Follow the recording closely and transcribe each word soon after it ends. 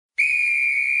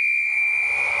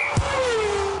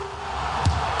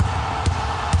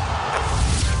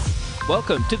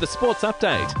Welcome to the Sports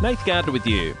Update. Nate Gardner with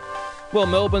you. Well,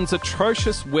 Melbourne's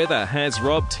atrocious weather has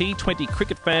robbed T20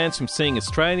 cricket fans from seeing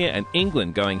Australia and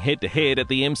England going head-to-head at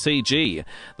the MCG.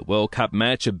 The World Cup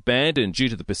match abandoned due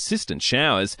to the persistent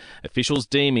showers, officials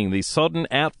deeming the sodden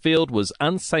outfield was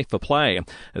unsafe for play.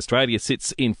 Australia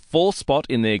sits in fourth spot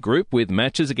in their group with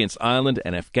matches against Ireland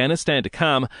and Afghanistan to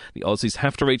come. The Aussies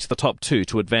have to reach the top two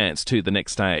to advance to the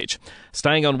next stage.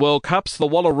 Staying on World Cups, the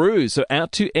Wallaroos are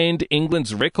out to end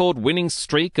England's record-winning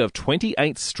streak of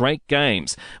 28 straight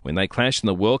games when they clash in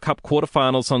the World Cup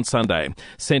quarterfinals on Sunday.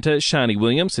 Centre Shani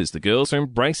Williams says the girls are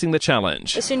embracing the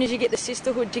challenge. As soon as you get the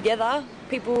sisterhood together,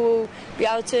 people will be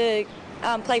able to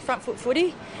play front foot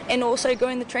footy and also go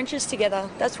in the trenches together.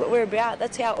 That's what we're about.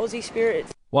 That's our Aussie spirit.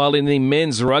 While in the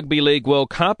Men's Rugby League World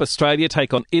Cup, Australia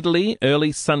take on Italy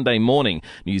early Sunday morning.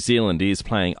 New Zealand is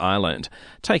playing Ireland.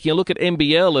 Taking a look at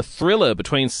NBL, a thriller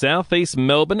between Southeast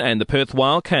Melbourne and the Perth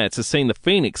Wildcats has seen the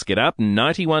Phoenix get up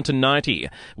 91-90.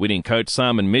 Winning coach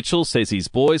Simon Mitchell says his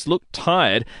boys look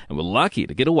tired and were lucky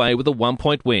to get away with a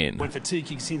 1-point win. When fatigue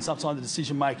kicks in, sometimes the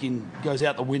decision-making goes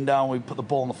out the window and we put the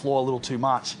ball on the floor a little too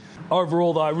much.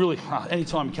 Overall, though, really,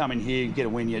 anytime you come in here and get a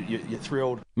win, you're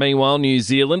thrilled. Meanwhile, New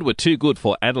Zealand were too good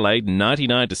for Adelaide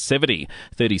 99-70.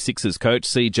 36ers coach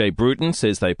CJ Bruton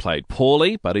says they played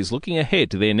poorly, but is looking ahead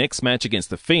to their next match against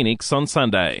the Phoenix on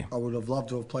Sunday. I would have loved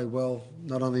to have played well,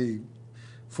 not only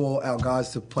for our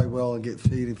guys to play well and get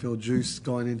feed and feel juice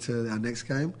going into our next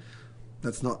game.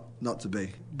 That's not to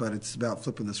be, but it's about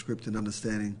flipping the script and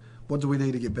understanding what do we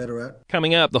need to get better at.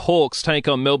 Coming up, the Hawks take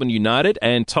on Melbourne United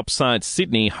and top side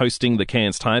Sydney hosting the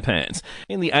Cairns Taipans.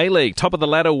 In the A-League, top of the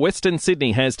ladder, Western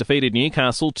Sydney has defeated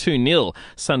Newcastle 2-0.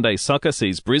 Sunday Soccer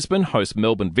sees Brisbane host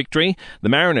Melbourne Victory. The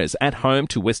Mariners at home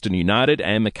to Western United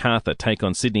and Macarthur take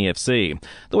on Sydney FC.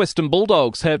 The Western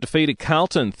Bulldogs have defeated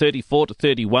Carlton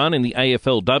 34-31 in the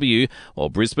AFLW, while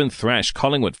Brisbane thrash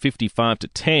Collingwood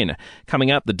 55-10.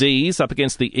 Coming up, the D's up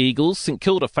against the Eagles. St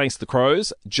Kilda face the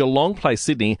Crows. Geelong play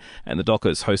Sydney, and the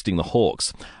Dockers hosting the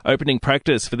Hawks. Opening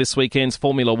practice for this weekend's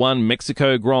Formula One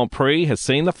Mexico Grand Prix has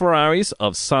seen the Ferraris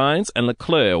of Sainz and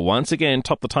Leclerc once again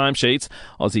top the timesheets,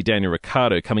 Aussie Daniel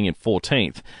Ricciardo coming in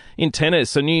 14th. In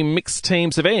tennis, a new mixed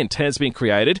teams event has been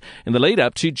created in the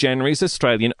lead-up to January's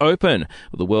Australian Open,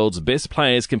 with the world's best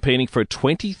players competing for a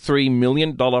 $23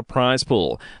 million prize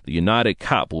pool. The United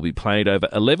Cup will be played over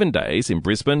 11 days in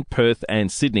Brisbane, Perth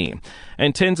and Sydney.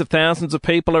 And tens of thousands of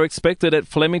people are expected at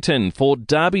Flemington for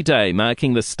Derby Day,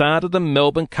 marking the start of the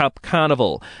Melbourne Cup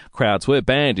Carnival. Crowds were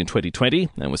banned in 2020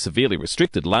 and were severely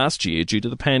restricted last year due to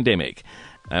the pandemic.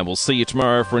 And we'll see you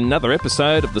tomorrow for another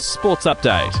episode of the Sports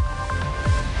Update.